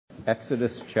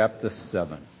Exodus chapter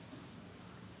 7.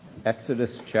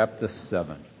 Exodus chapter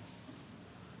 7.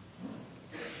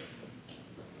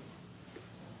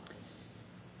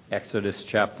 Exodus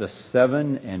chapter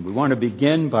 7, and we want to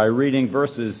begin by reading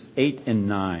verses 8 and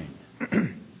 9.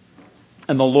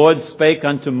 And the Lord spake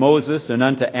unto Moses and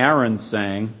unto Aaron,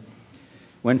 saying,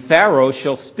 When Pharaoh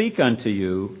shall speak unto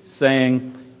you,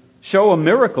 saying, Show a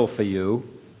miracle for you,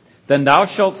 then thou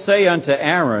shalt say unto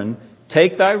Aaron,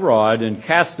 Take thy rod and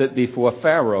cast it before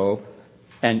Pharaoh,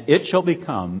 and it shall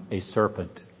become a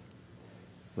serpent.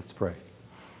 Let's pray.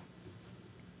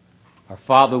 Our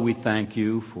Father, we thank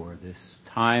you for this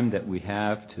time that we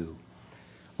have to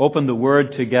open the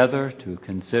Word together, to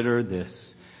consider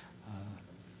this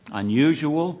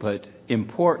unusual but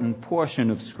important portion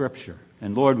of Scripture.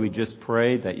 And Lord, we just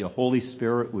pray that your Holy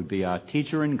Spirit would be our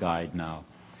teacher and guide now,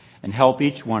 and help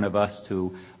each one of us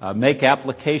to make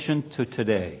application to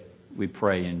today. We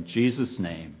pray in Jesus'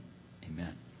 name.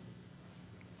 Amen.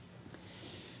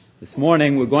 This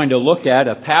morning we're going to look at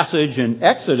a passage in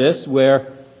Exodus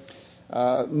where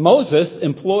Moses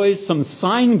employs some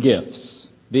sign gifts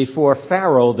before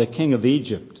Pharaoh, the king of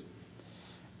Egypt.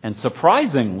 And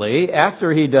surprisingly,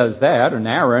 after he does that, and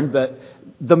Aaron,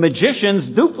 the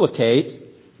magicians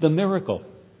duplicate the miracle.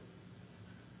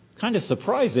 Kind of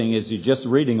surprising as you're just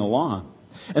reading along.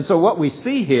 And so what we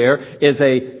see here is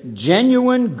a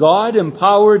genuine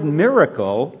God-empowered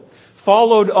miracle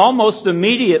followed almost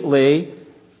immediately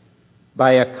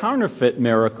by a counterfeit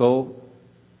miracle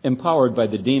empowered by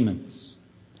the demons.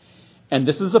 And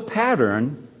this is a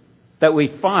pattern that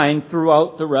we find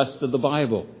throughout the rest of the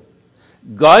Bible.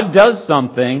 God does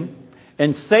something,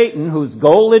 and Satan, whose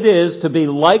goal it is to be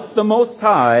like the Most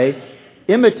High,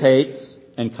 imitates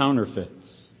and counterfeits.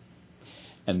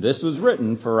 And this was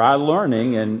written for our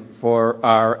learning and for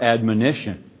our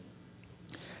admonition.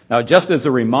 Now, just as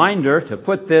a reminder, to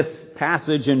put this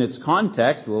passage in its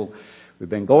context, we've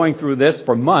been going through this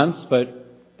for months, but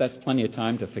that's plenty of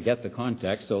time to forget the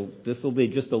context, so this will be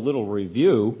just a little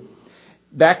review.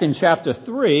 Back in chapter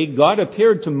 3, God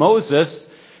appeared to Moses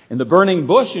in the burning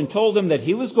bush and told him that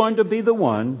he was going to be the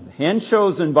one,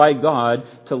 hand-chosen by God,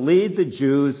 to lead the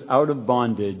Jews out of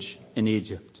bondage in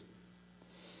Egypt.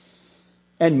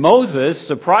 And Moses,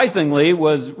 surprisingly,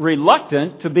 was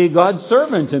reluctant to be God's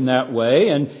servant in that way.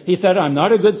 And he said, I'm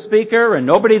not a good speaker and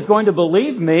nobody's going to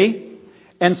believe me.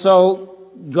 And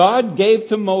so God gave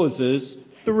to Moses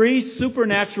 3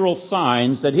 supernatural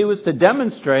signs that he was to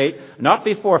demonstrate, not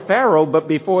before Pharaoh, but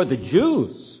before the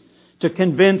Jews, to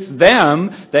convince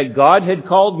them that God had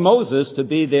called Moses to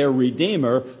be their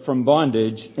redeemer from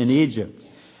bondage in Egypt.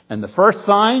 And the first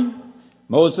sign,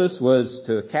 Moses was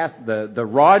to cast, the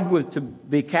rod was to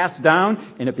be cast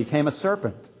down, and it became a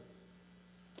serpent.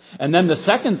 And then the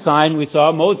second sign we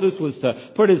saw, Moses was to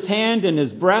put his hand in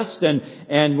his breast,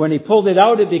 and when he pulled it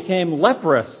out, it became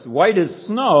leprous, white as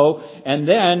snow, and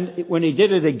then when he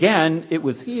did it again, it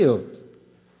was healed.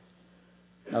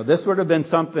 Now this would have been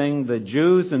something the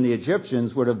Jews and the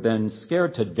Egyptians would have been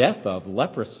scared to death of,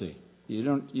 leprosy.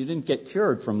 You didn't get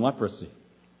cured from leprosy.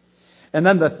 And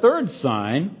then the third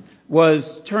sign was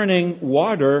turning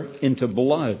water into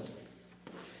blood.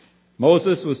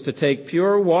 Moses was to take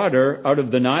pure water out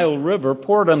of the Nile River,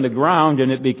 pour it on the ground,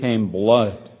 and it became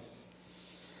blood.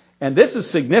 And this is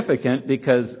significant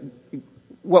because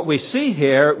what we see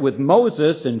here with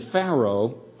Moses and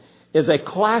Pharaoh is a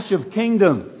clash of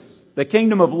kingdoms. The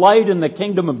kingdom of light and the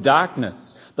kingdom of darkness.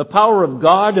 The power of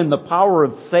God and the power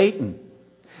of Satan.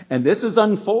 And this is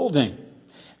unfolding.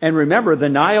 And remember, the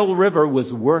Nile River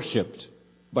was worshipped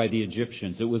by the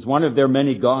Egyptians. It was one of their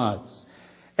many gods.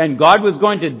 And God was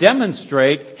going to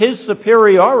demonstrate His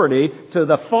superiority to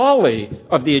the folly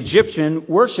of the Egyptian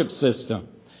worship system.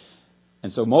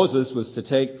 And so Moses was to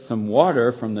take some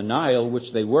water from the Nile,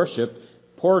 which they worshipped,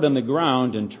 pour it on the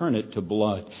ground, and turn it to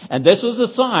blood. And this was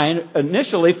a sign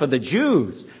initially for the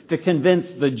Jews, to convince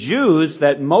the Jews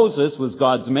that Moses was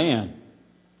God's man.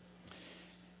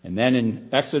 And then in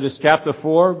Exodus chapter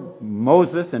 4,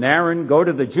 Moses and Aaron go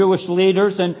to the Jewish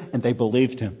leaders and they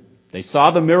believed him. They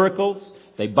saw the miracles.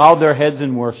 They bowed their heads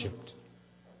and worshipped.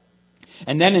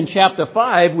 And then in chapter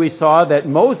 5, we saw that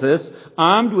Moses,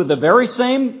 armed with the very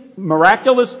same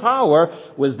miraculous power,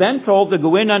 was then told to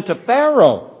go in unto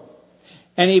Pharaoh.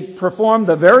 And he performed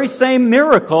the very same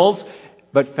miracles,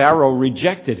 but Pharaoh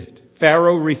rejected it.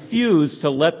 Pharaoh refused to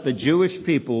let the Jewish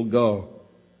people go.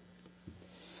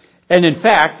 And in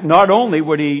fact, not only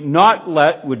would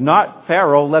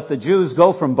Pharaoh let the Jews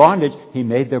go from bondage, he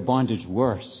made their bondage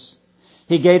worse.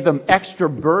 He gave them extra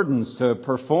burdens to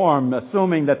perform,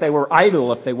 assuming that they were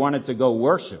idle if they wanted to go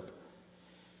worship.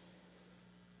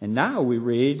 And now we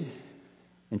read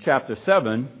in chapter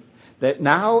 7 that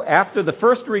now, after the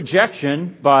first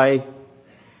rejection by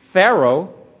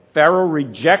Pharaoh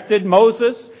rejected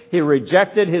Moses, he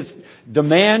rejected his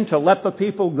demand to let the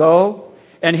people go,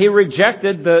 and he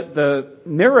rejected the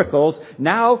miracles.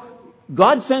 Now,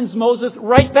 God sends Moses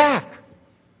right back.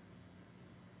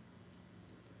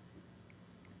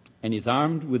 And he's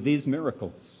armed with these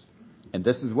miracles. And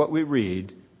this is what we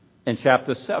read in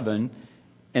chapter 7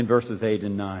 and verses 8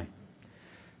 and 9.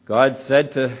 God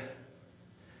said to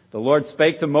the Lord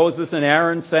spake to Moses and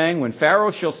Aaron, saying, when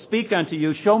Pharaoh shall speak unto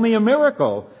you, show me a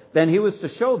miracle. Then he was to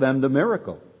show them the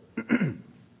miracle.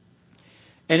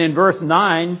 And in verse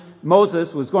 9,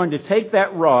 Moses was going to take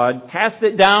that rod, cast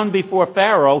it down before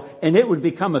Pharaoh, and it would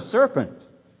become a serpent.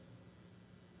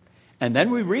 And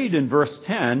then we read in verse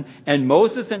 10, and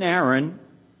Moses and Aaron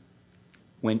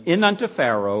went in unto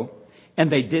Pharaoh,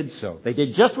 and they did so. They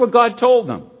did just what God told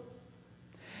them.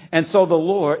 And so the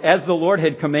Lord, as the Lord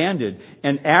had commanded,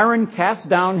 and Aaron cast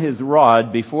down his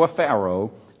rod before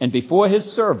Pharaoh and before his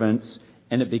servants,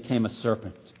 and it became a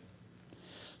serpent.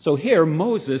 So here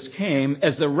Moses came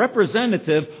as the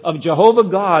representative of Jehovah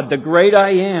God, the great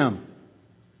I am.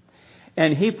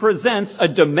 And he presents a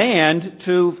demand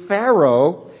to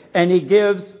Pharaoh, and he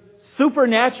gives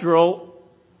supernatural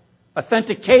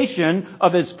authentication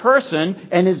of his person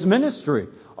and his ministry,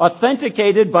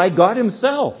 authenticated by God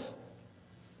himself.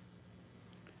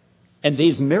 And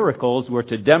these miracles were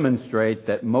to demonstrate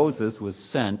that Moses was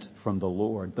sent from the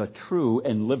Lord, the true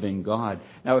and living God.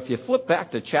 Now, if you flip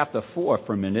back to chapter 4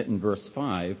 for a minute in verse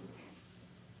 5,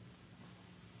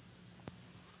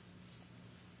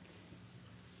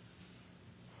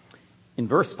 in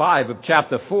verse 5 of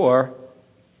chapter 4,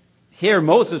 here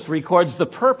Moses records the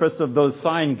purpose of those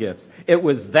sign gifts. It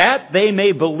was that they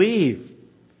may believe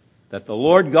that the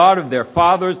Lord God of their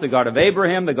fathers, the God of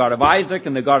Abraham, the God of Isaac,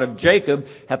 and the God of Jacob,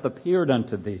 hath appeared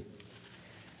unto thee.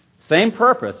 Same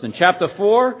purpose. In chapter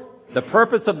 4, the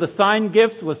purpose of the sign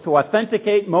gifts was to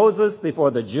authenticate Moses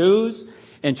before the Jews.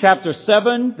 In chapter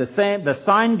 7, the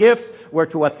sign gifts were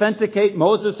to authenticate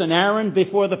Moses and Aaron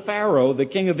before the Pharaoh, the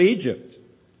king of Egypt.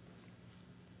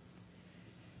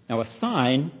 Now, a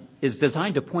sign is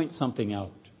designed to point something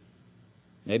out.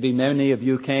 Maybe many of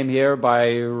you came here by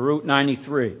Route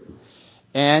 93.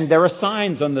 And there are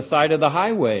signs on the side of the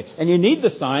highway. And you need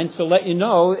the signs to let you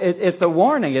know it's a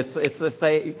warning.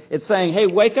 It's saying, hey,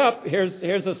 wake up,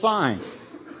 here's a sign.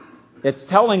 It's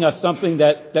telling us something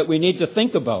that we need to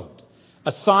think about.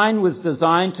 A sign was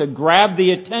designed to grab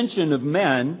the attention of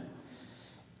men.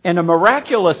 And a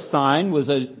miraculous sign was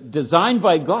designed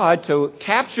by God to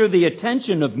capture the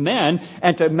attention of men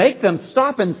and to make them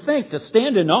stop and think, to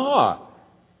stand in awe.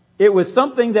 It was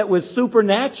something that was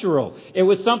supernatural. It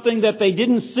was something that they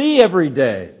didn't see every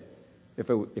day.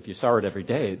 If you saw it every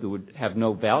day, it would have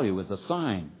no value as a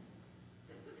sign.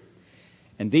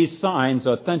 And these signs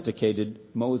authenticated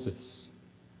Moses.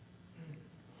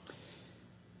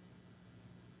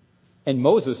 And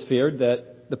Moses feared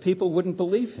that the people wouldn't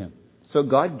believe him. So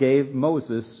God gave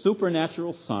Moses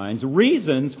supernatural signs,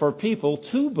 reasons for people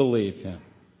to believe him.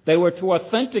 They were to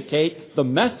authenticate the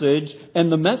message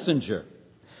and the messenger.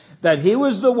 That he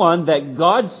was the one that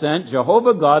God sent,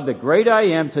 Jehovah God, the great I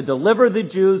am, to deliver the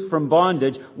Jews from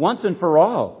bondage once and for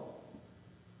all.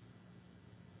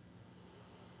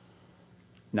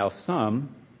 Now,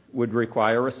 some would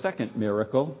require a second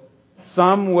miracle.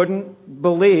 Some wouldn't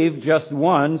believe just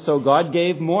one, so God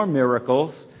gave more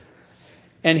miracles.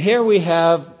 And here we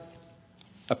have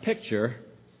a picture,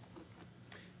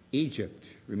 Egypt.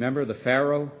 Remember the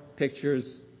Pharaoh pictures?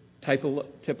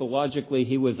 Typologically,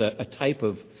 he was a type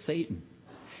of Satan.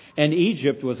 And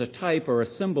Egypt was a type or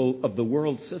a symbol of the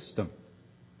world system.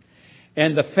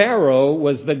 And the Pharaoh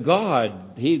was the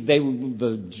god.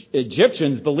 The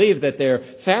Egyptians believed that their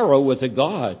Pharaoh was a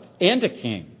god and a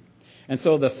king. And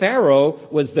so the Pharaoh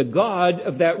was the god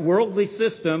of that worldly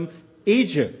system,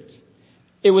 Egypt.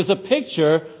 It was a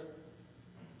picture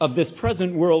of this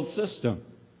present world system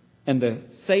and the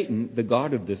Satan, the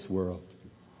god of this world.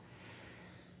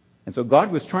 And so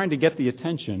God was trying to get the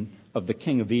attention of the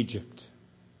king of Egypt.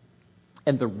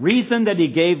 And the reason that he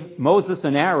gave Moses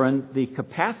and Aaron the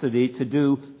capacity to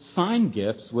do sign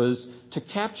gifts was to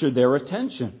capture their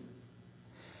attention.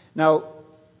 Now,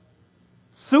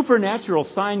 supernatural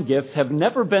sign gifts have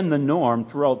never been the norm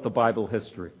throughout the Bible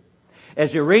history.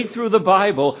 As you read through the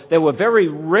Bible, there were very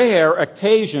rare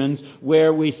occasions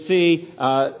where we see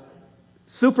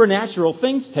supernatural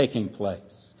things taking place.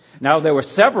 Now, there were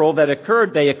several that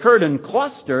occurred. They occurred in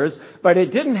clusters, but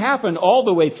it didn't happen all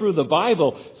the way through the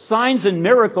Bible. Signs and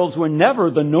miracles were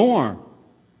never the norm.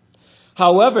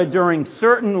 However, during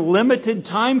certain limited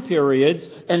time periods,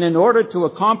 and in order to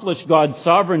accomplish God's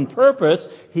sovereign purpose,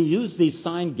 He used these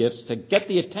sign gifts to get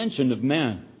the attention of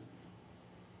men.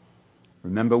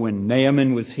 Remember when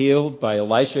Naaman was healed by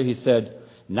Elisha, he said,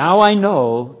 "Now I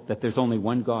know that there's only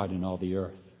one God in all the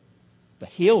earth." The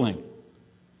healing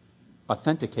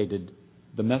authenticated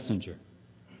the messenger.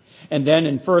 And then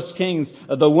in 1 Kings,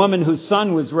 the woman whose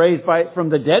son was raised from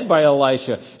the dead by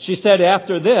Elisha, she said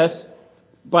after this,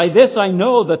 "By this I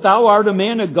know that thou art a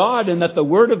man of God, and that the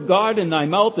word of God in thy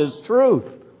mouth is truth."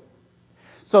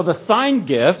 So the sign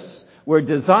gifts were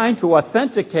designed to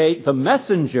authenticate the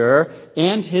messenger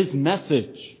and his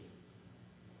message.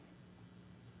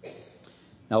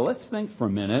 Now let's think for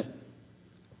a minute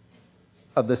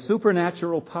of the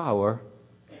supernatural power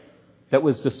that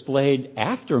was displayed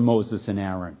after Moses and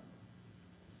Aaron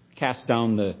cast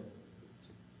down the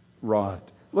rod.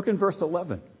 Look in verse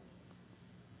 11.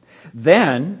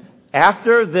 Then,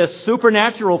 after this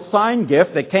supernatural sign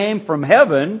gift that came from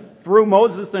heaven through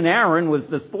Moses and Aaron was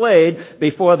displayed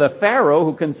before the Pharaoh,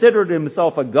 who considered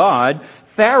himself a god,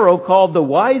 Pharaoh called the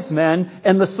wise men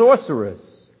and the sorcerers.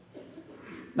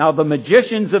 Now the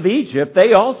magicians of Egypt,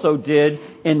 they also did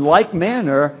in like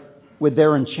manner with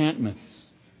their enchantments.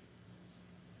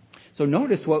 So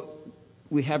notice what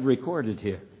we have recorded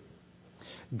here.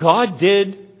 God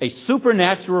did a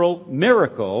supernatural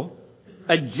miracle,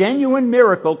 a genuine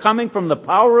miracle coming from the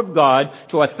power of God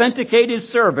to authenticate His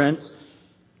servants,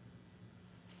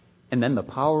 and then the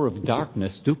power of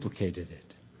darkness duplicated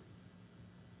it.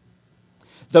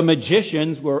 The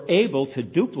magicians were able to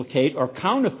duplicate or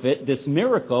counterfeit this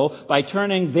miracle by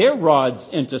turning their rods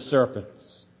into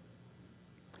serpents.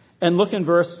 And look in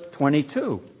verse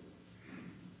 22.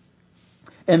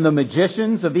 And the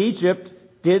magicians of Egypt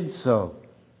did so.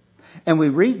 And we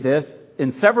read this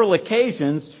in several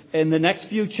occasions in the next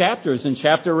few chapters. In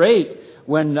chapter 8,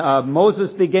 when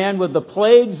Moses began with the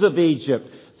plagues of Egypt,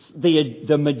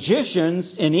 the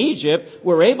magicians in Egypt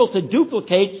were able to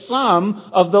duplicate some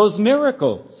of those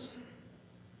miracles.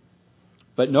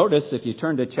 But notice, if you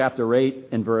turn to chapter 8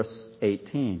 and verse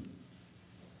 18.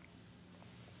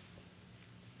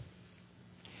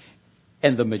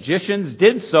 And the magicians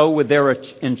did so with their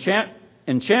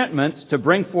enchantments to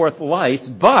bring forth lice,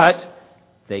 but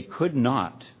they could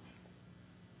not.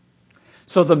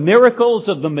 So the miracles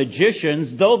of the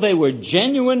magicians, though they were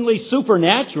genuinely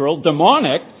supernatural,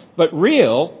 demonic, but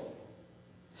real,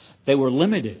 they were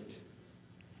limited.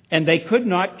 And they could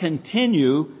not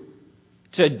continue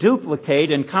to duplicate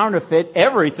and counterfeit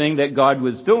everything that God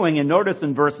was doing. And notice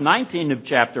in verse 19 of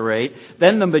chapter 8,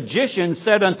 then the magicians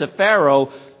said unto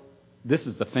Pharaoh, "This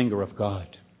is the finger of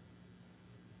God.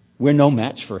 We're no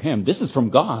match for him. This is from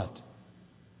God.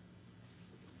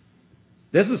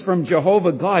 This is from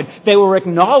Jehovah God." They were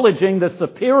acknowledging the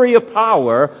superior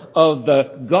power of the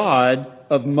God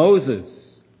of Moses,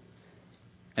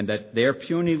 and that their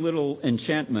puny little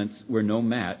enchantments were no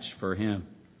match for him.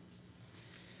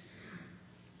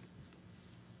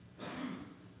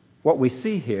 What we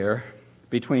see here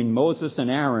between Moses and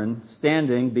Aaron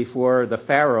standing before the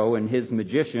Pharaoh and his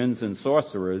magicians and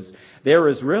sorcerers, there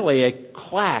is really a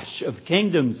clash of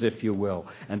kingdoms, if you will.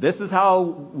 And this is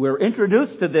how we're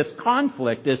introduced to this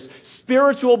conflict, this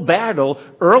spiritual battle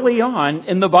early on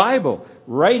in the Bible,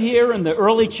 right here in the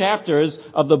early chapters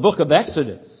of the book of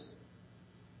Exodus.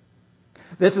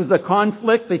 This is a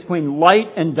conflict between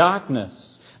light and darkness.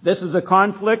 This is a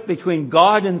conflict between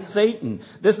God and Satan.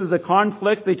 This is a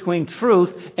conflict between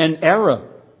truth and error.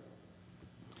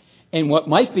 And what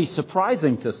might be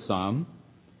surprising to some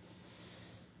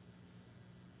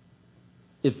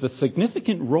is the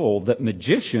significant role that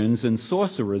magicians and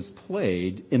sorcerers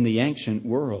played in the ancient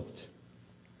world.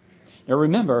 Now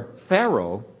remember,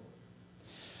 Pharaoh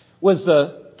was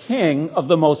the king of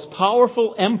the most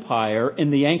powerful empire in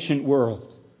the ancient world.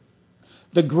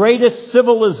 The greatest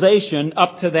civilization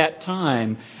up to that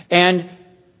time. And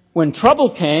when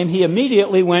trouble came, he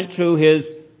immediately went to his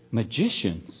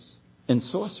magicians and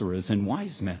sorcerers and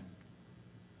wise men.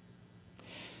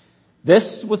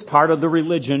 This was part of the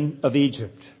religion of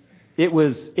Egypt. It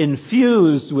was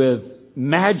infused with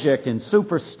magic and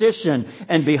superstition,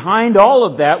 and behind all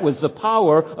of that was the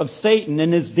power of Satan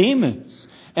and his demons.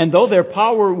 And though their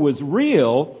power was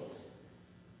real,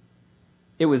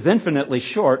 it was infinitely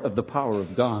short of the power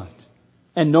of God,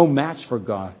 and no match for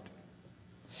God.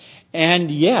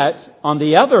 And yet, on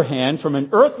the other hand, from an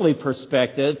earthly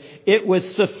perspective, it was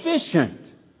sufficient.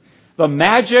 The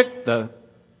magic, the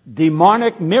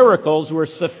demonic miracles were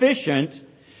sufficient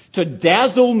to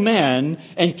dazzle men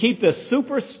and keep the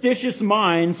superstitious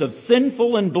minds of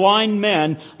sinful and blind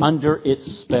men under its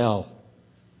spell.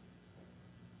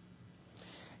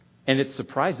 And it's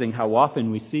surprising how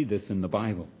often we see this in the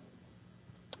Bible.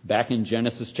 Back in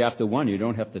Genesis chapter 1, you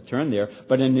don't have to turn there,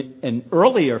 but in an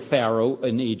earlier Pharaoh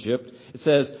in Egypt, it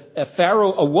says,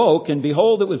 Pharaoh awoke, and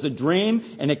behold, it was a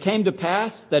dream, and it came to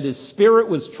pass that his spirit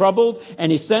was troubled, and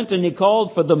he sent and he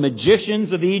called for the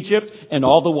magicians of Egypt and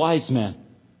all the wise men.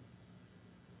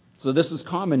 So this is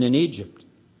common in Egypt.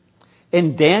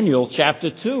 In Daniel chapter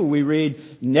 2, we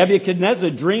read, Nebuchadnezzar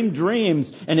dreamed dreams,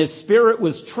 and his spirit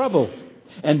was troubled.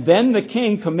 And then the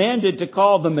king commanded to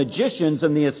call the magicians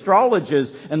and the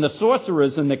astrologers and the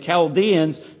sorcerers and the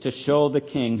Chaldeans to show the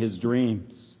king his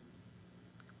dreams.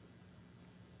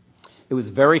 It was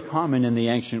very common in the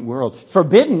ancient world.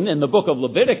 Forbidden in the book of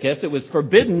Leviticus, it was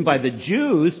forbidden by the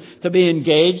Jews to be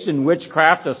engaged in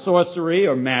witchcraft or sorcery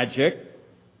or magic.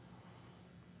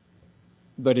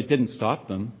 But it didn't stop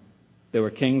them. There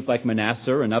were kings like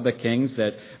Manasseh and other kings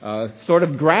that sort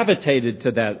of gravitated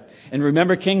to that. And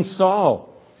remember King Saul.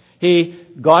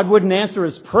 God wouldn't answer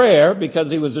his prayer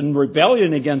because he was in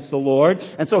rebellion against the Lord,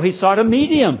 and so he sought a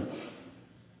medium.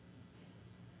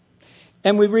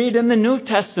 And we read in the New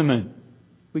Testament,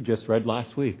 we just read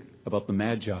last week about the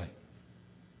Magi,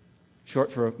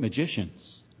 short for magicians.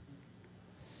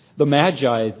 The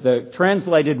Magi, the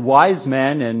translated wise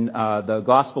men in the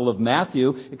Gospel of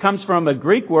Matthew, it comes from a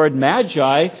Greek word,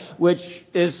 magi, which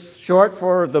is short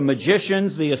for the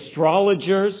magicians, the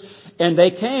astrologers, and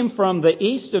they came from the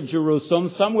east of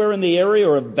Jerusalem, somewhere in the area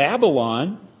of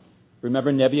Babylon.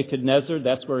 Remember Nebuchadnezzar?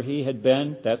 That's where he had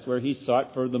been. That's where he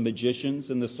sought for the magicians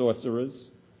and the sorcerers.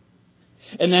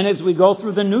 And then as we go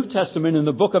through the New Testament in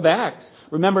the book of Acts,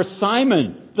 remember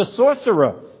Simon, the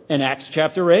sorcerer, in Acts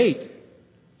chapter 8.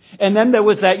 And then there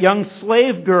was that young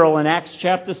slave girl in Acts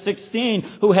chapter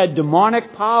 16 who had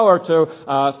demonic power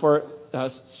for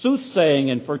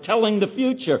soothsaying and foretelling the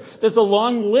future. There's a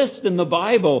long list in the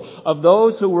Bible of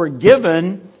those who were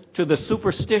given to the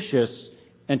superstitious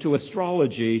and to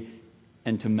astrology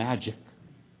and to magic.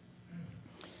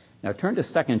 Now turn to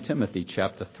 2 Timothy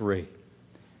chapter 3.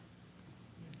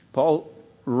 Paul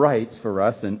writes for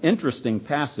us an interesting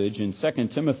passage in 2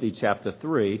 Timothy chapter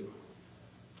 3.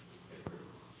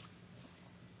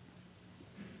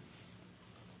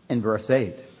 In verse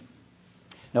 8.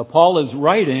 Now, Paul is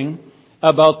writing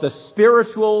about the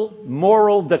spiritual,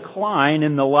 moral decline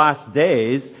in the last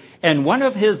days, and one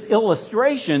of his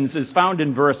illustrations is found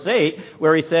in verse 8,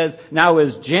 where he says, Now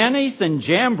as Jannes and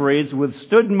Jambres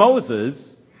withstood Moses,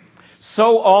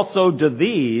 so also do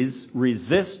these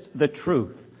resist the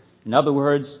truth. In other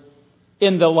words,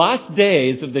 in the last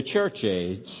days of the church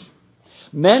age,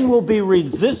 men will be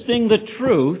resisting the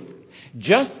truth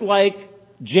just like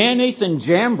Jannes and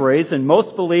Jambres, and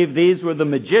most believe these were the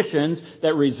magicians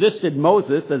that resisted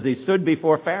Moses as he stood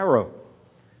before Pharaoh.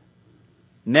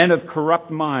 Men of corrupt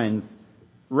minds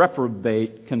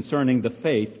reprobate concerning the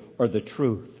faith or the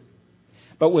truth.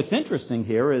 But what's interesting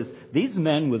here is these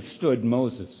men withstood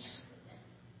Moses.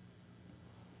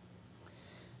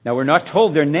 Now we're not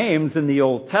told their names in the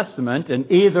Old Testament,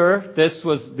 and either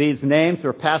these names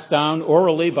were passed down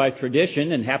orally by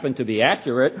tradition and happened to be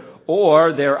accurate,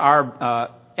 or there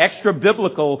are extra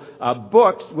biblical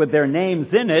books with their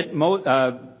names in it.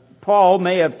 Paul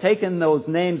may have taken those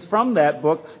names from that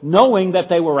book, knowing that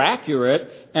they were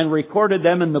accurate, and recorded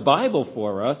them in the Bible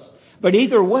for us. But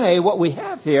either way, what we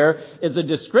have here is a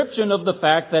description of the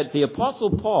fact that the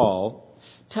Apostle Paul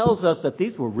tells us that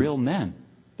these were real men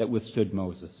that withstood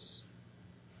Moses.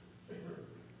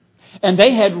 And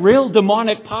they had real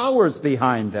demonic powers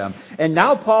behind them. And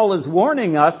now Paul is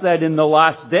warning us that in the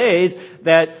last days,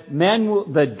 that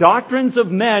the doctrines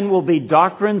of men will be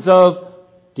doctrines of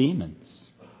demons.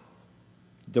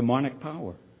 Demonic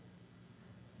power.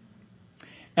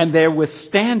 And they're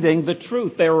withstanding the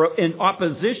truth. They're in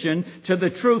opposition to the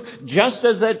truth, just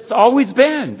as it's always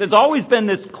been. There's always been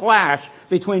this clash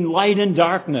between light and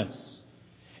darkness.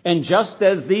 And just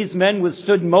as these men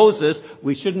withstood Moses,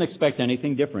 we shouldn't expect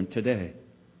anything different today.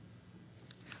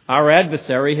 Our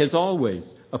adversary has always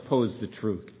opposed the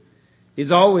truth.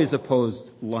 He's always opposed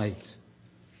light.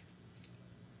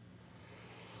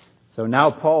 So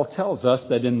now Paul tells us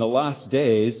that in the last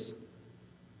days,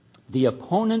 the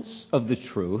opponents of the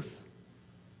truth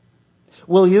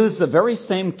will use the very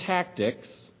same tactics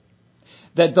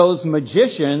that those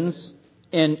magicians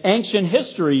in ancient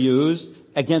history used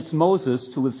against Moses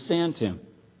to withstand him.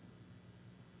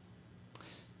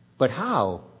 But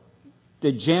how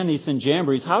did Jannes and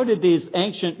Jambres, how did these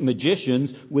ancient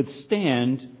magicians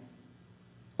withstand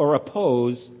or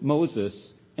oppose Moses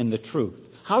and the truth?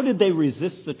 How did they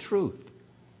resist the truth?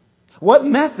 What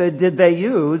method did they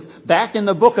use back in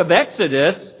the book of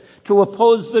Exodus to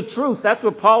oppose the truth? That's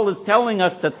what Paul is telling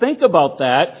us to think about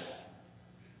that.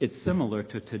 It's similar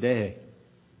to today.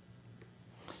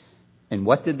 And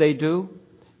what did they do?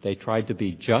 They tried to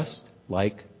be just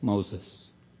like Moses.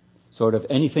 Sort of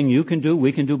anything you can do,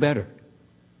 we can do better.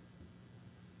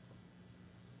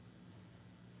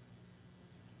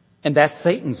 And that's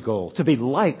Satan's goal, to be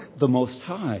like the Most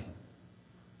High.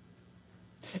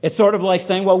 It's sort of like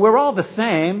saying, well, we're all the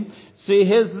same. See,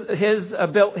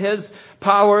 his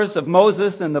powers of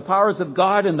Moses and the powers of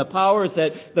God and the powers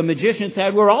that the magicians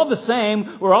had, we're all the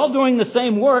same. We're all doing the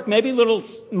same work, maybe little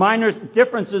minor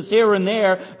differences here and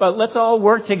there, but let's all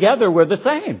work together. We're the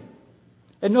same.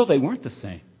 And no, they weren't the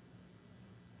same.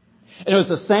 And it was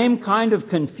the same kind of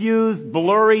confused,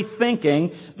 blurry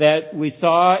thinking that we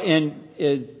saw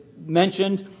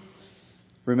mentioned.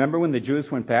 Remember when the Jews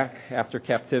went back after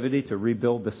captivity to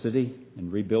rebuild the city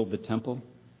and rebuild the temple?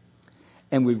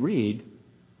 And we read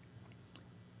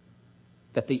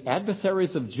that the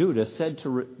adversaries of Judah said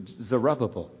to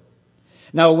Zerubbabel,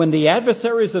 "Now when the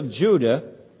adversaries of Judah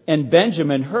and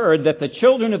Benjamin heard that the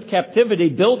children of captivity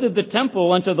builded the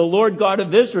temple unto the Lord God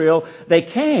of Israel, they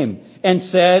came and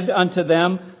said unto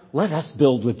them, Let us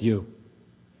build with you,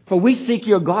 for we seek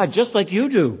your God just like you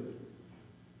do."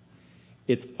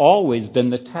 It's always been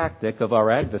the tactic of our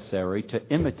adversary to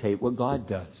imitate what God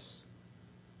does.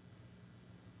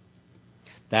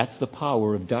 That's the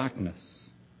power of darkness.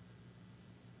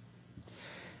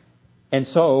 And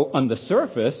so, on the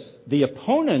surface, the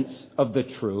opponents of the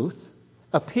truth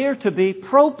appear to be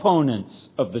proponents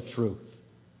of the truth.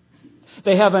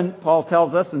 They have, Paul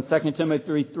tells us in 2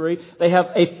 Timothy 3, they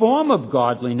have a form of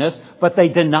godliness, but they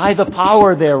deny the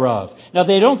power thereof. Now,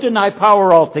 they don't deny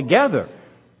power altogether.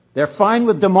 They're fine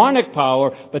with demonic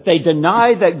power, but they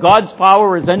deny that God's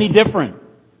power is any different.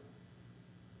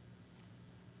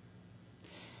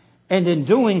 And in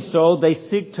doing so, they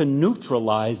seek to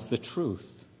neutralize the truth,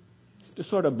 to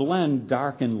sort of blend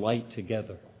dark and light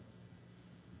together,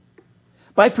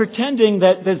 by pretending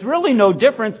that there's really no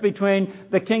difference between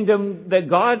the kingdom that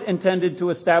God intended to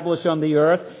establish on the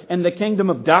earth and the kingdom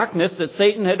of darkness that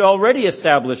Satan had already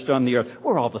established on the earth.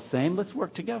 We're all the same. Let's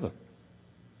work together.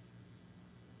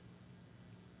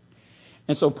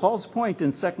 And so Paul's point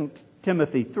in 2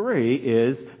 Timothy 3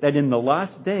 is that in the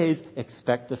last days,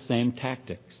 expect the same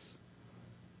tactics.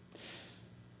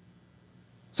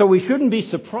 So we shouldn't be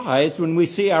surprised when we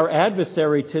see our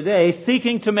adversary today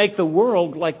seeking to make the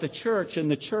world like the church and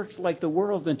the church like the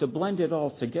world and to blend it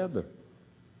all together.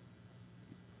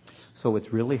 So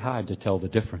it's really hard to tell the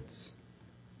difference.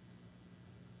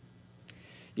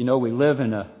 You know, we live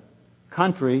in a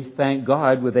country, thank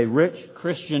God, with a rich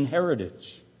Christian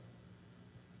heritage.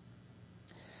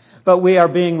 But we are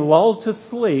being lulled to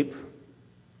sleep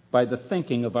by the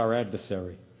thinking of our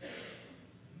adversary.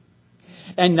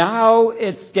 And now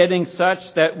it's getting such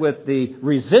that with the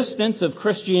resistance of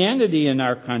Christianity in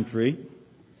our country,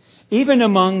 even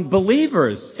among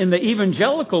believers in the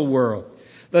evangelical world,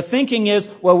 the thinking is,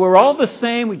 well, we're all the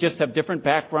same, we just have different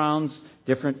backgrounds,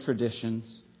 different traditions.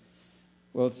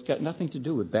 Well, it's got nothing to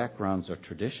do with backgrounds or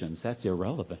traditions. That's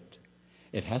irrelevant.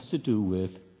 It has to do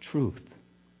with truth.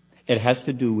 It has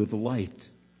to do with light.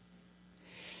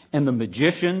 And the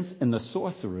magicians and the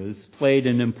sorcerers played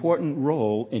an important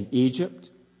role in Egypt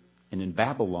and in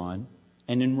Babylon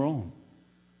and in Rome.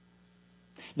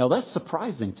 Now that's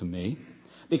surprising to me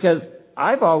because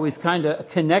I've always kind of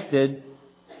connected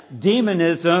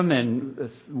demonism and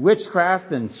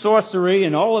witchcraft and sorcery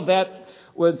and all of that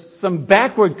with some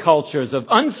backward cultures of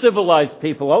uncivilized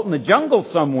people out in the jungle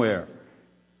somewhere.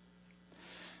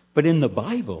 But in the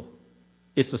Bible,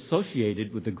 it's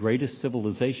associated with the greatest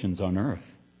civilizations on earth.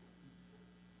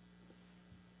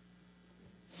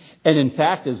 And in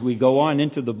fact, as we go on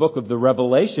into the book of the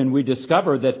Revelation, we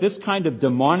discover that this kind of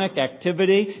demonic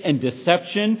activity and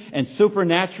deception and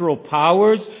supernatural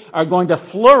powers are going to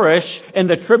flourish in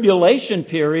the tribulation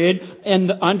period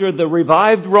and under the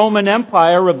revived Roman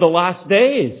Empire of the last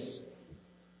days.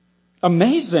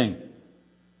 Amazing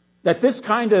that this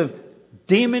kind of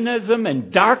demonism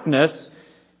and darkness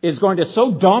is going to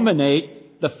so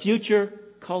dominate the future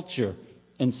culture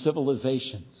and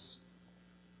civilizations.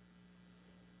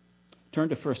 Turn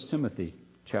to 1 Timothy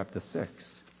chapter 6.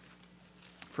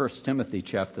 1 Timothy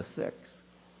chapter 6.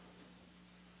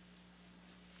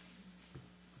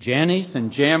 Jannes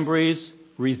and Jambres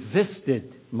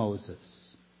resisted Moses.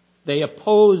 They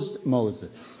opposed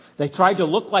Moses. They tried to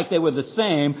look like they were the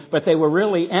same, but they were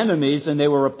really enemies and they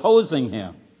were opposing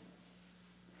him.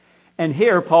 And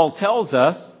here Paul tells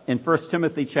us in 1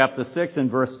 Timothy chapter 6 and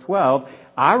verse 12,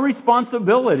 our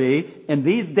responsibility in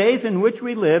these days in which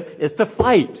we live is to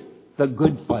fight the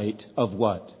good fight of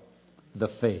what? The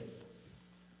faith.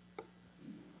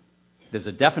 There's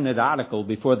a definite article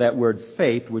before that word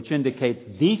faith, which indicates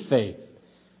the faith,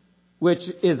 which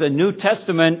is a New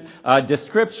Testament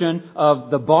description of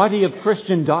the body of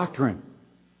Christian doctrine.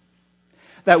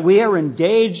 That we are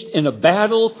engaged in a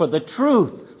battle for the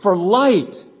truth, for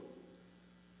light,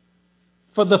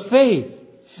 for the faith.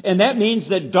 And that means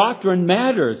that doctrine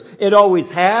matters. It always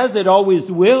has, it always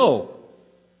will.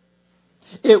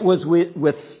 It was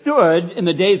withstood in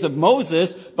the days of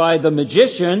Moses by the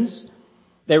magicians.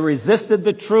 They resisted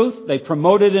the truth. They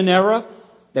promoted an error.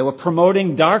 They were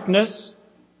promoting darkness.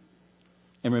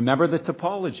 And remember the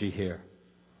typology here.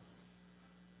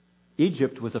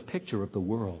 Egypt was a picture of the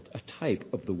world, a type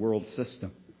of the world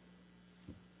system.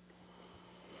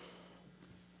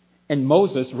 And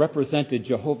Moses represented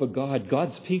Jehovah God,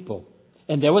 God's people.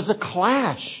 And there was a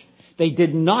clash. They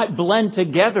did not blend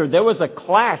together. There was a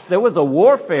clash. There was a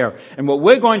warfare. And what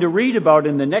we're going to read about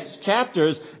in the next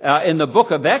chapters in the book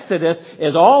of Exodus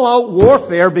is all-out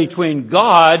warfare between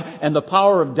God and the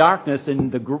power of darkness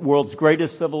in the world's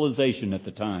greatest civilization at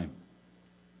the time.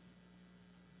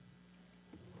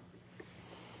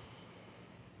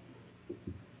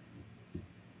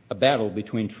 A battle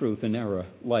between truth and error,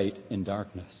 light and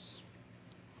darkness.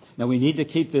 Now we need to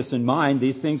keep this in mind.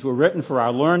 These things were written for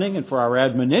our learning and for our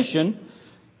admonition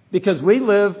because we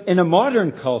live in a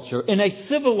modern culture, in a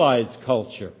civilized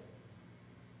culture.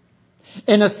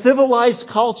 In a civilized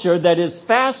culture that is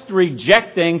fast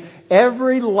rejecting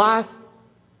every last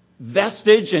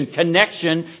vestige and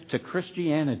connection to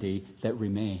Christianity that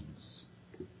remains.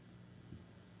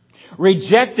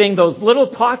 Rejecting those little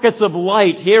pockets of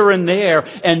light here and there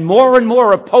and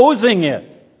more opposing it.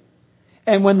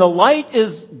 And when the light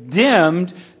is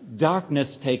dimmed,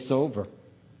 darkness takes over.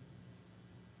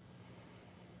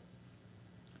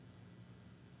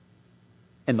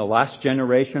 In the last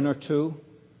generation or two,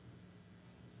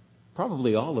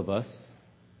 probably all of us,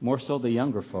 more so the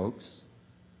younger folks,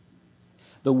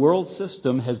 the world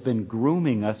system has been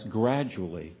grooming us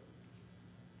gradually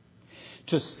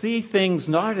to see things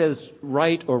not as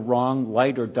right or wrong,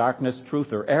 light or darkness,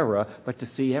 truth or error, but to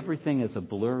see everything as a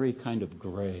blurry kind of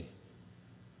gray.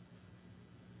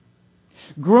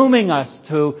 Grooming us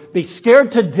to be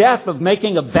scared to death of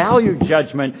making a value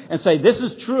judgment and say this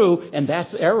is true and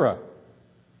that's error.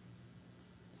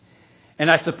 And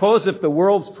I suppose if the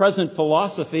world's present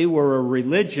philosophy were a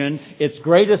religion, its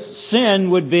greatest sin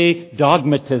would be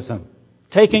dogmatism,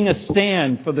 taking a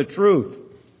stand for the truth.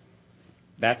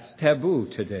 That's taboo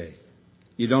today.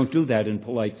 You don't do that in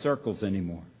polite circles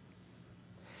anymore.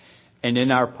 And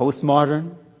in our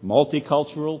postmodern,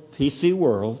 multicultural, PC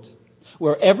world,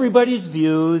 where everybody's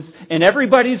views and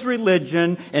everybody's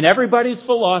religion and everybody's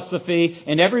philosophy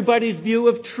and everybody's view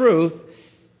of truth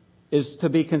is to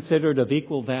be considered of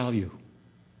equal value.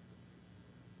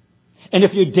 And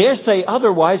if you dare say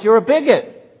otherwise, you're a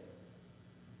bigot.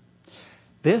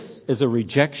 This is a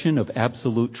rejection of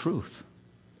absolute truth.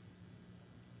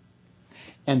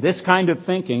 And this kind of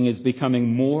thinking is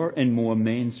becoming more and more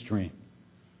mainstream.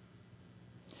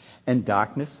 And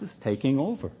darkness is taking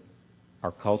over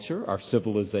our culture, our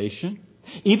civilization,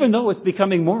 even though it's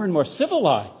becoming more and more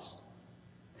civilized.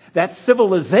 That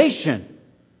civilization,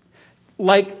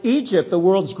 like Egypt, the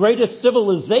world's greatest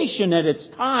civilization at its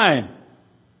time,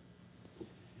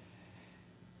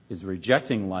 is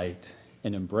rejecting light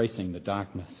and embracing the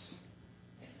darkness.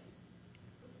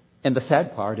 And the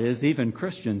sad part is even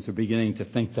Christians are beginning to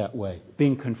think that way,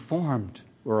 being conformed.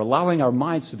 We're allowing our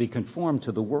minds to be conformed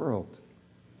to the world.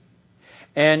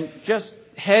 And just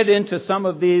head into some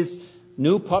of these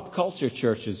new pop culture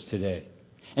churches today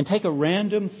and take a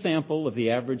random sample of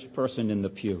the average person in the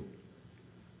pew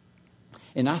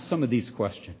and ask some of these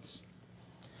questions.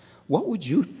 What would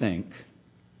you think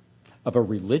of a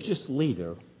religious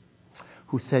leader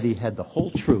who said he had the whole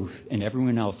truth and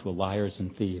everyone else were liars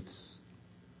and thieves?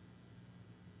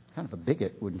 Kind of a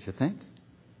bigot, wouldn't you think?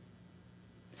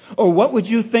 Or what would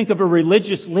you think of a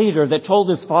religious leader that told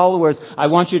his followers, I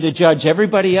want you to judge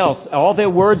everybody else, all their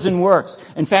words and works.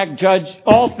 In fact, judge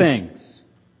all things.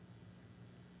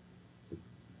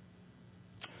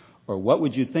 Or what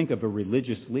would you think of a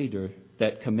religious leader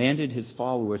that commanded his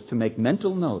followers to make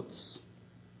mental notes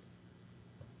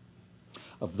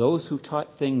of those who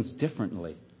taught things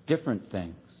differently, different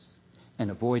things, and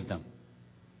avoid them?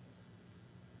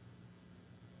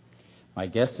 My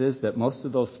guess is that most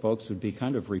of those folks would be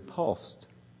kind of repulsed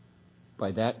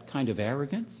by that kind of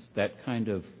arrogance, that kind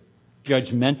of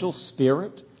judgmental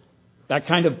spirit, that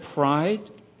kind of pride.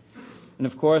 And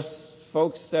of course,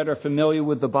 folks that are familiar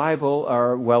with the Bible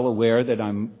are well aware that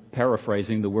I'm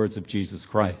paraphrasing the words of Jesus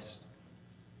Christ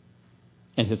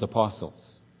and his apostles.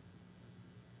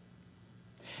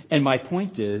 And my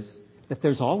point is that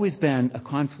there's always been a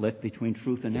conflict between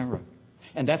truth and error.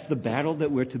 And that's the battle that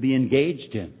we're to be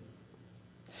engaged in.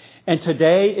 And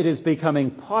today it is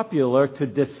becoming popular to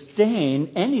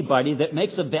disdain anybody that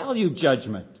makes a value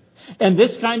judgment. And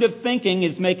this kind of thinking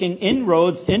is making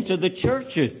inroads into the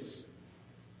churches.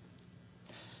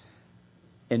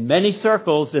 In many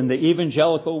circles in the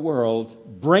evangelical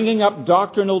world, bringing up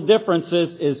doctrinal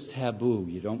differences is taboo.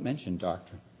 You don't mention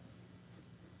doctrine.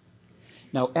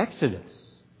 Now, Exodus,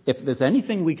 if there's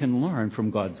anything we can learn from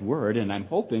God's Word, and I'm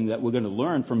hoping that we're going to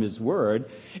learn from His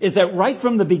Word, is that right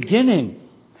from the beginning,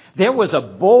 there was a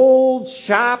bold,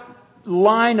 sharp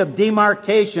line of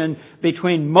demarcation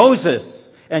between Moses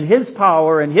and his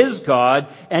power and his God,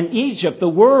 and Egypt, the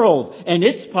world, and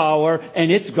its power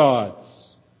and its gods.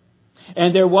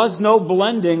 And there was no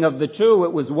blending of the two.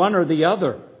 It was one or the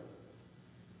other.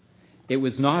 It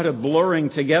was not a blurring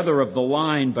together of the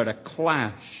line, but a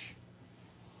clash.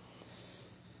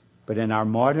 But in our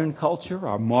modern culture,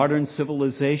 our modern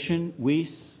civilization,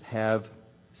 we have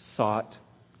sought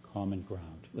common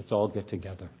ground. Let's all get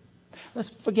together. Let's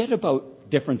forget about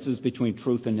differences between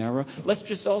truth and error. Let's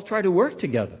just all try to work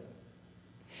together.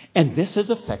 And this has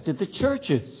affected the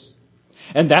churches.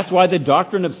 And that's why the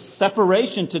doctrine of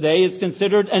separation today is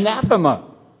considered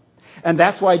anathema. And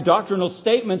that's why doctrinal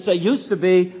statements that used to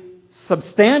be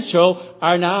substantial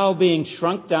are now being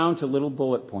shrunk down to little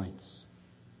bullet points,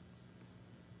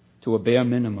 to a bare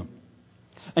minimum,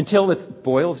 until it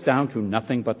boils down to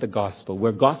nothing but the gospel.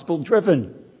 We're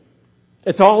gospel-driven.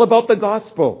 It's all about the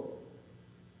gospel.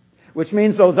 Which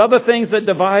means those other things that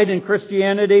divide in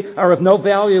Christianity are of no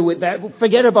value. With that,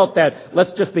 forget about that.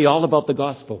 Let's just be all about the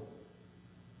gospel.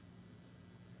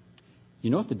 You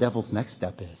know what the devil's next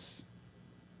step is?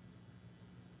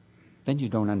 Then you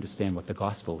don't understand what the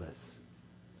gospel is.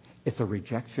 It's a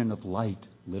rejection of light,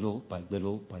 little by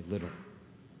little by little.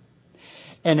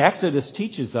 And Exodus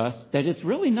teaches us that it's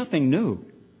really nothing new.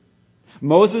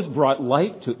 Moses brought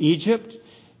light to Egypt,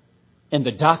 and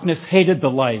the darkness hated the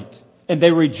light, and they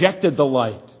rejected the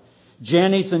light.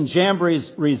 Jannes and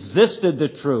Jambres resisted the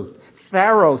truth.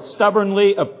 Pharaoh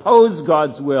stubbornly opposed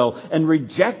God's will and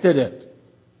rejected it.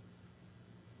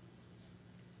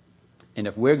 And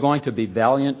if we're going to be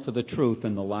valiant for the truth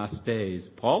in the last days,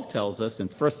 Paul tells us in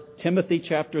 1 Timothy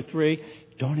chapter 3,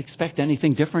 don't expect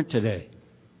anything different today.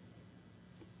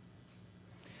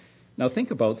 Now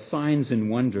think about signs and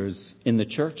wonders in the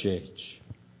church age.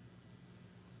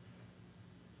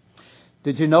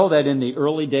 Did you know that in the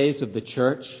early days of the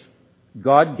church,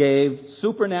 God gave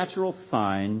supernatural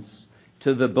signs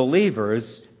to the believers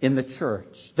in the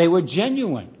church? They were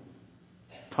genuine.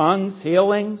 Tongues,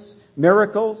 healings,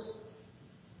 miracles.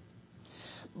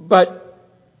 But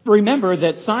remember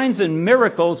that signs and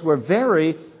miracles were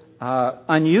very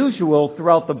unusual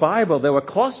throughout the Bible. There were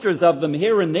clusters of them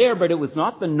here and there, but it was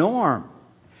not the norm.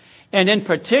 And in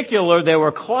particular, there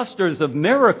were clusters of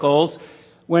miracles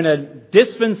when a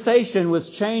dispensation was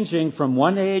changing from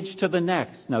one age to the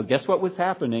next. Now, guess what was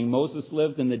happening? Moses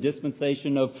lived in the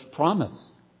dispensation of promise.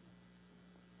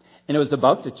 And it was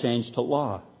about to change to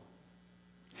law.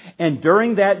 And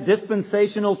during that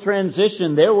dispensational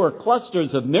transition, there were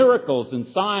clusters of miracles and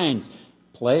signs,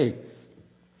 plagues.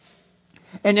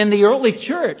 And in the early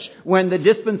church, when the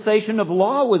dispensation of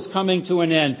law was coming to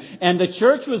an end and the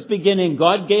church was beginning,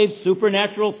 God gave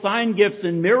supernatural sign gifts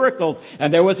and miracles,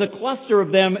 and there was a cluster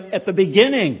of them at the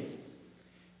beginning.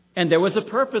 And there was a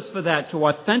purpose for that, to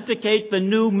authenticate the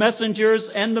new messengers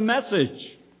and the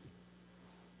message.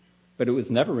 But it was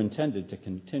never intended to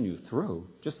continue through.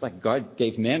 Just like God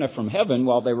gave manna from heaven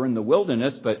while they were in the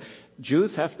wilderness, but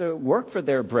Jews have to work for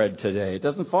their bread today. It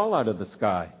doesn't fall out of the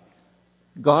sky.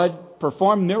 God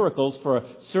performed miracles for a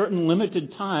certain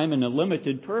limited time and a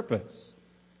limited purpose.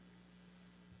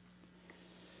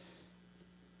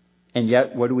 And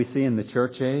yet, what do we see in the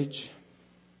church age?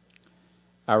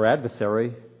 Our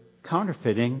adversary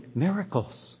counterfeiting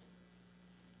miracles.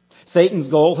 Satan's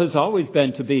goal has always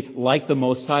been to be like the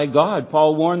Most High God.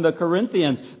 Paul warned the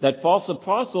Corinthians that false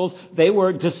apostles, they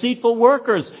were deceitful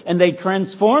workers, and they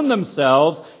transformed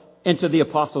themselves into the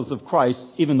apostles of Christ,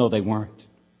 even though they weren't.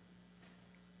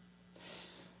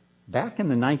 Back in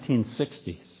the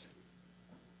 1960s,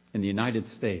 in the United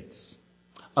States,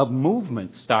 a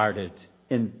movement started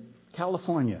in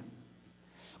California.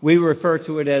 We refer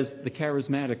to it as the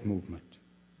charismatic movement.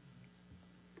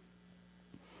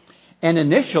 And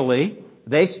initially,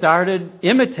 they started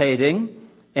imitating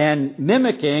and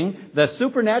mimicking the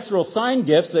supernatural sign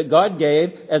gifts that God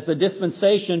gave as the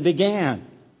dispensation began.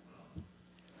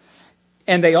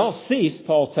 And they all ceased,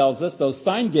 Paul tells us. Those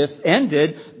sign gifts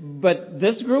ended, but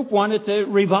this group wanted to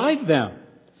revive them.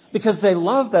 because they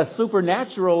love the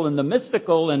supernatural and the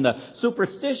mystical and the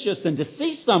superstitious and to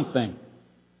see something.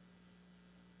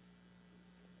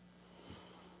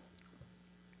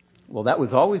 Well, that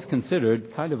was always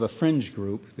considered kind of a fringe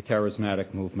group, the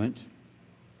charismatic movement,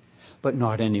 but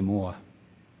not anymore.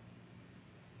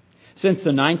 Since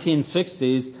the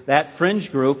 1960s, that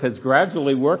fringe group has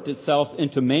gradually worked itself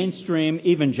into mainstream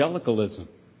evangelicalism.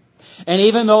 And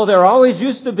even though there always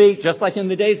used to be, just like in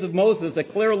the days of Moses, a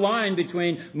clear line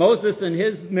between Moses and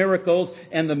his miracles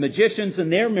and the magicians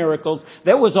and their miracles,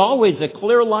 there was always a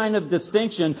clear line of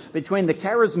distinction between the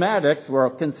charismatics, who are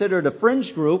considered a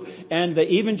fringe group, and the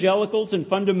evangelicals and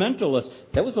fundamentalists.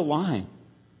 There was a line.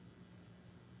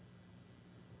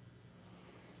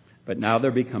 But now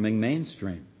they're becoming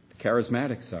mainstream. The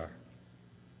charismatics are.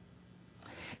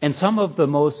 And some of the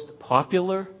most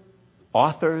popular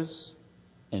authors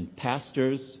and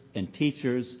pastors and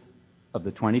teachers of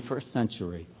the 21st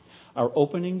century are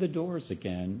opening the doors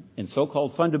again in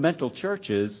so-called fundamental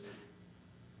churches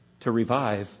to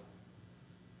revive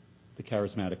the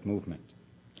charismatic movement.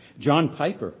 John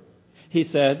Piper, he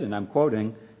said, and I'm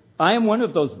quoting, "I am one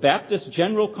of those Baptist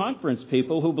General Conference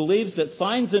people who believes that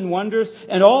signs and wonders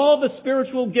and all the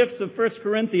spiritual gifts of 1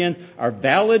 Corinthians are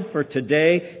valid for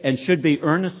today and should be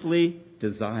earnestly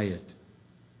desired."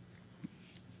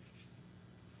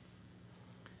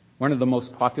 One of the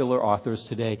most popular authors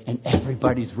today, and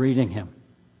everybody's reading him.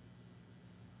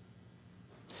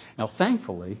 Now,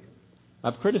 thankfully,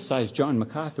 I've criticized John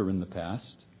MacArthur in the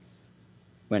past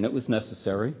when it was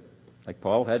necessary, like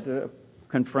Paul had to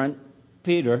confront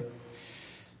Peter.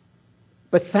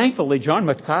 But thankfully, John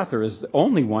MacArthur is the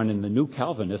only one in the New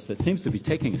Calvinist that seems to be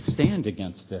taking a stand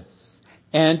against this.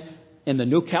 And in the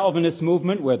New Calvinist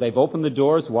movement, where they've opened the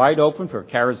doors wide open for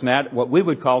charismatic, what we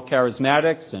would call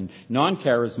charismatics and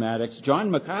non-charismatics, John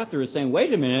MacArthur is saying,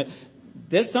 wait a minute,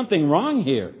 there's something wrong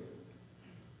here.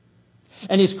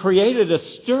 And he's created a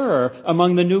stir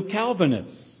among the New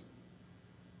Calvinists.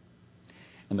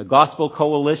 And the Gospel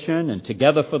Coalition and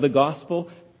Together for the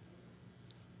Gospel,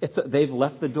 they've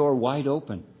left the door wide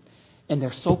open. And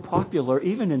they're so popular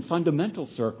even in fundamental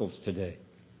circles today.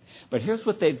 But here's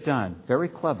what they've done, very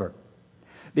clever.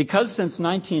 Because since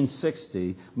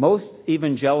 1960, most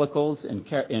evangelicals and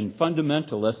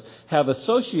fundamentalists have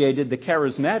associated the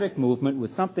charismatic movement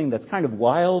with something that's kind of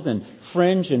wild and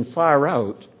fringe and far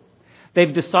out,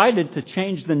 they've decided to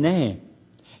change the name.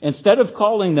 Instead of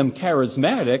calling them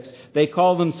charismatics, they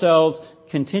call themselves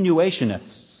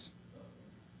continuationists,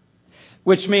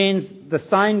 which means the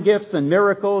sign gifts and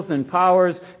miracles and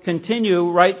powers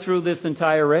continue right through this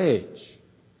entire age.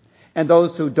 And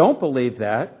those who don't believe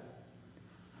that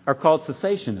are called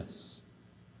cessationists.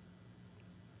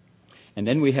 And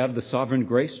then we have the Sovereign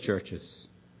Grace churches,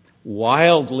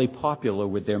 wildly popular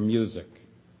with their music.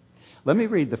 Let me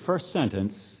read the first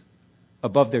sentence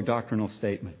above their doctrinal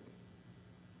statement.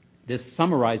 This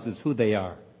summarizes who they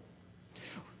are.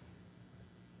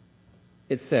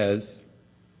 It says,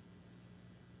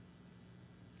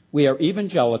 "We are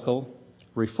evangelical,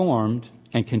 reformed,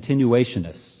 and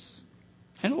continuationists."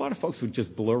 And a lot of folks would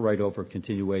just blur right over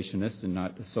continuationists and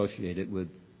not associate it with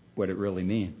what it really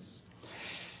means.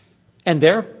 And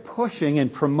they're pushing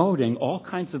and promoting all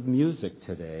kinds of music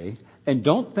today, and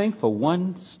don't think for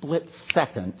one split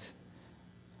second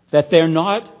that they're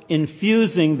not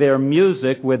infusing their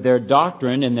music with their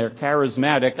doctrine and their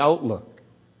charismatic outlook.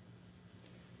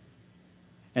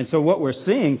 And so what we're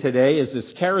seeing today is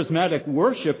this charismatic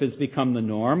worship has become the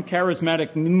norm.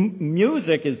 Charismatic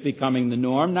music is becoming the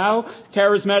norm. Now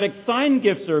charismatic sign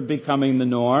gifts are becoming the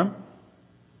norm.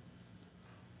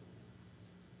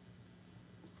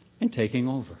 And taking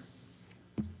over.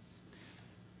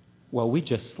 Well, we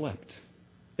just slept.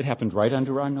 It happened right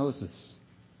under our noses.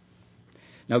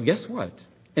 Now guess what?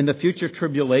 In the future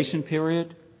tribulation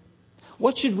period,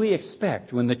 what should we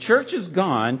expect when the church is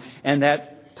gone and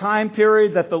that time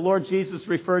period that the Lord Jesus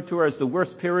referred to as the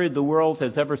worst period the world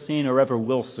has ever seen or ever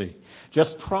will see,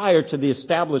 just prior to the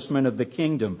establishment of the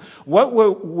kingdom? What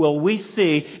will we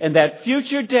see in that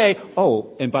future day?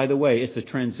 Oh, and by the way, it's a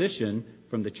transition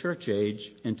from the church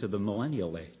age into the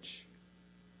millennial age.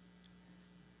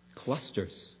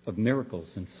 Clusters of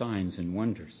miracles and signs and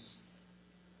wonders.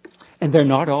 And they're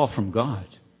not all from God.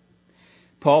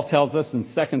 Paul tells us in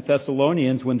 2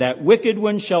 Thessalonians, when that wicked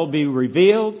one shall be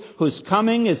revealed, whose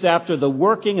coming is after the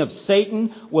working of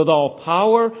Satan with all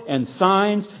power and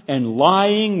signs and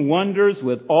lying wonders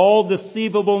with all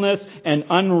deceivableness and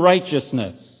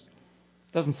unrighteousness.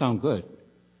 Doesn't sound good.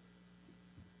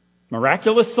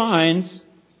 Miraculous signs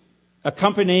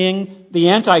accompanying the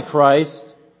Antichrist,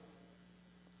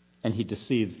 and he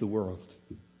deceives the world.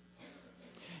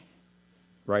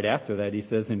 Right after that, he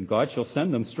says, and God shall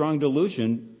send them strong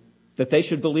delusion that they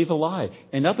should believe a lie.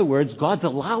 In other words, God's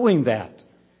allowing that.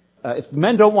 If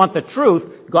men don't want the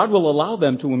truth, God will allow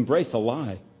them to embrace a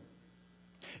lie.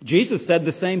 Jesus said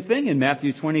the same thing in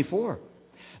Matthew 24.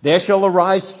 There shall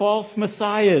arise false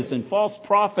messiahs and false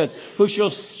prophets who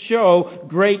shall show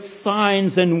great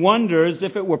signs and wonders,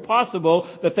 if it were possible,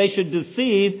 that they should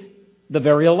deceive the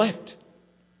very elect.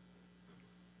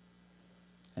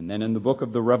 And then in the book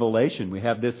of the Revelation, we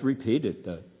have this repeated.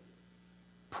 The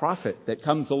prophet that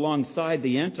comes alongside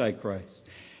the Antichrist.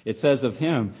 It says of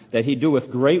him that he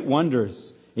doeth great wonders.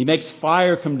 He makes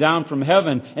fire come down from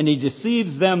heaven, and he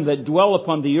deceives them that dwell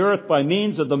upon the earth by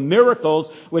means of the miracles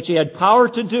which he had power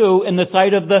to do in the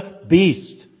sight of the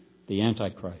beast, the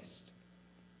Antichrist.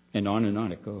 And on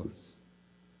it goes.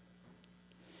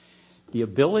 The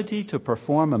ability to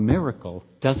perform a miracle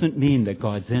doesn't mean that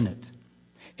God's in it.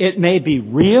 It may be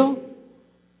real,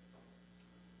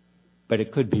 but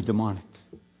it could be demonic.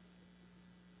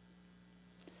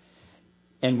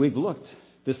 And we've looked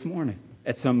this morning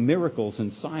at some miracles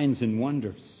and signs and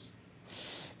wonders.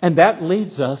 And that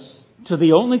leads us to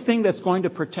the only thing that's going to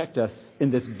protect us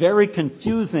in this very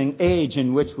confusing age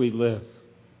in which we live.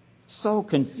 So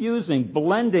confusing,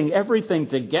 blending everything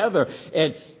together.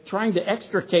 It's trying to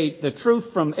extricate the truth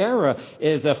from error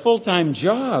is a full-time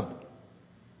job.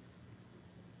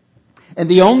 And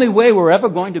the only way we're ever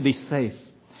going to be safe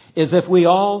is if we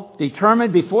all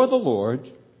determine before the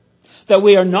Lord that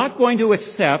we are not going to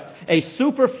accept a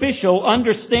superficial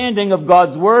understanding of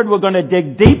God's Word. We're going to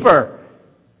dig deeper.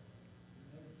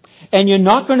 And you're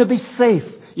not going to be safe.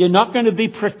 You're not going to be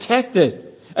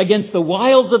protected against the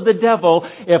wiles of the devil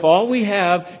if all we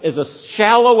have is a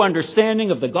shallow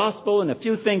understanding of the gospel and a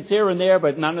few things here and there,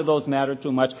 but none of those matter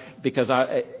too much because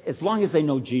as long as they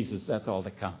know Jesus, that's all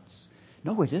that counts.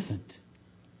 No, it isn't.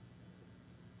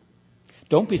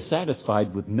 Don't be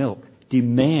satisfied with milk.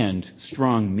 Demand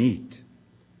strong meat.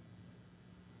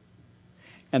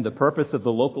 And the purpose of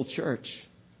the local church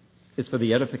is for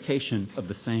the edification of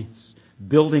the saints,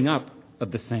 building up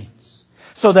of the saints,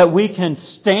 so that we can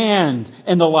stand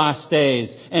in the last days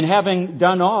and having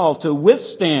done all to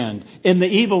withstand in the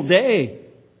evil day.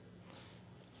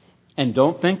 And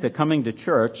don't think that coming to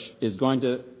church is going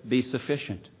to be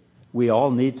sufficient. We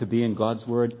all need to be in God's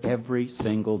Word every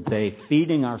single day,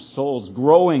 feeding our souls,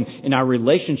 growing in our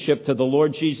relationship to the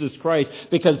Lord Jesus Christ,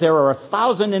 because there are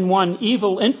 1,001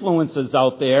 evil influences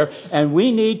out there, and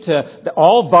we need to,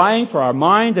 all vying for our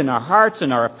mind and our hearts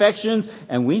and our affections,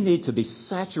 and we need to be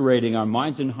saturating our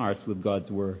minds and hearts with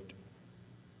God's Word.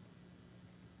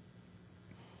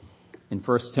 In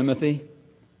 1 Timothy,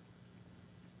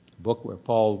 a book where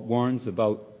Paul warns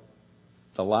about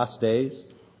the last days,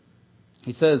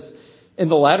 he says, in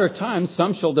the latter times,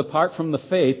 some shall depart from the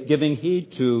faith, giving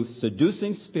heed to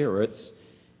seducing spirits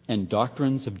and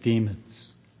doctrines of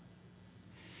demons.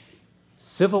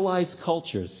 Civilized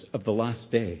cultures of the last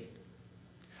day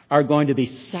are going to be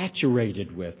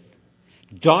saturated with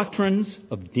doctrines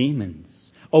of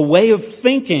demons, a way of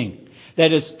thinking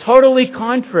that is totally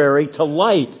contrary to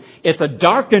light. It's a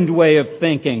darkened way of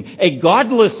thinking, a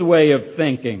godless way of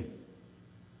thinking.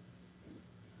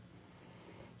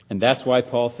 And that's why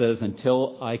Paul says,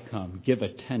 until I come, give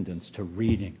attendance to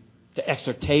reading, to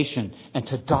exhortation, and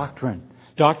to doctrine.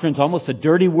 Doctrine's almost a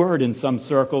dirty word in some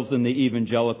circles in the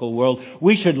evangelical world.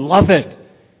 We should love it.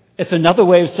 It's another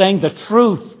way of saying the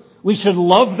truth. We should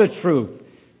love the truth.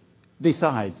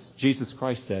 Besides, Jesus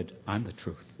Christ said, I'm the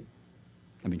truth.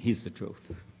 I mean, He's the truth.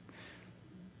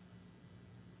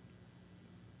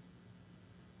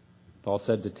 Paul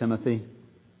said to Timothy,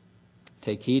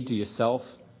 take heed to yourself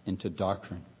and to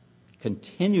doctrine.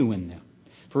 Continue in them.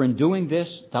 For in doing this,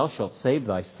 thou shalt save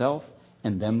thyself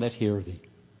and them that hear thee.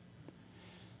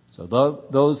 So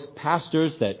those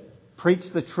pastors that preach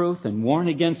the truth and warn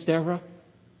against error,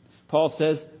 Paul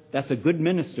says that's a good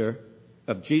minister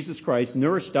of Jesus Christ,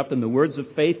 nourished up in the words of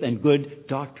faith and good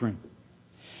doctrine.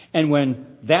 And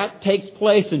when that takes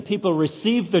place and people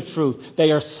receive the truth,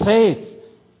 they are safe.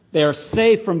 They are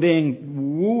safe from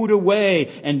being wooed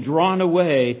away and drawn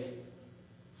away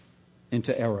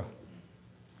into error.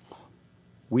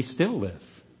 We still live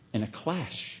in a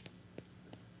clash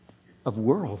of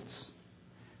worlds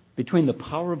between the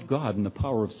power of God and the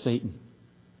power of Satan.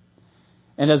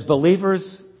 And as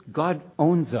believers, God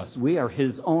owns us. We are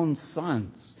His own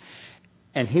sons.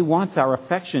 And He wants our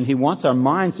affection. He wants our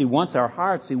minds. He wants our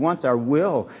hearts. He wants our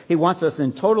will. He wants us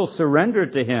in total surrender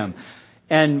to Him.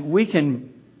 And we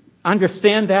can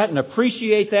understand that and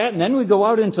appreciate that. And then we go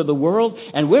out into the world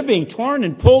and we're being torn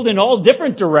and pulled in all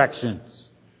different directions.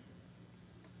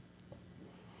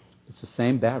 It's the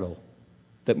same battle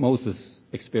that Moses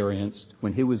experienced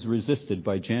when he was resisted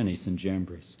by Jannes and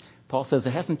Jambres. Paul says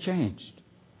it hasn't changed.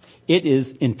 It is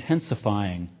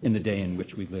intensifying in the day in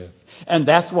which we live. And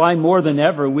that's why more than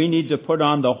ever we need to put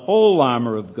on the whole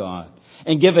armor of God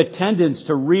and give attendance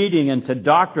to reading and to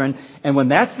doctrine. And when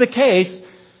that's the case,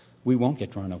 we won't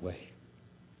get drawn away.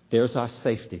 There's our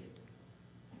safety.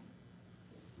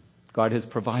 God has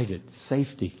provided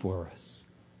safety for us.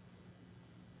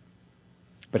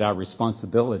 But our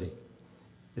responsibility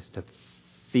is to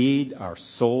feed our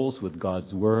souls with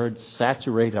God's Word,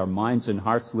 saturate our minds and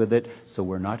hearts with it so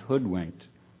we're not hoodwinked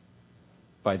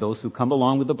by those who come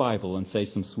along with the Bible and say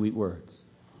some sweet words.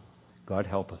 God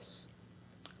help us.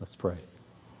 Let's pray.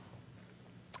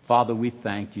 Father, we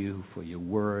thank you for your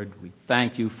Word. We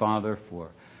thank you, Father,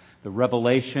 for the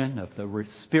revelation of the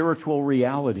spiritual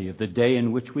reality of the day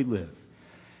in which we live.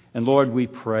 And Lord, we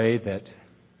pray that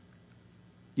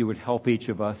you would help each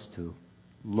of us to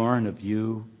learn of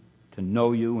you, to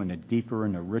know you in a deeper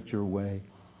and a richer way,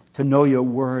 to know your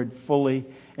word fully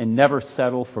and never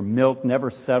settle for milk, never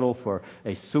settle for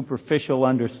a superficial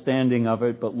understanding of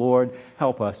it. But Lord,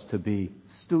 help us to be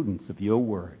students of your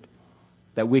word,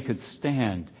 that we could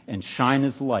stand and shine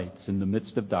as lights in the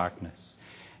midst of darkness,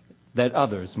 that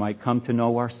others might come to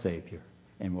know our Savior.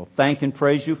 And we'll thank and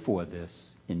praise you for this.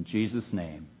 In Jesus'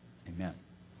 name, amen.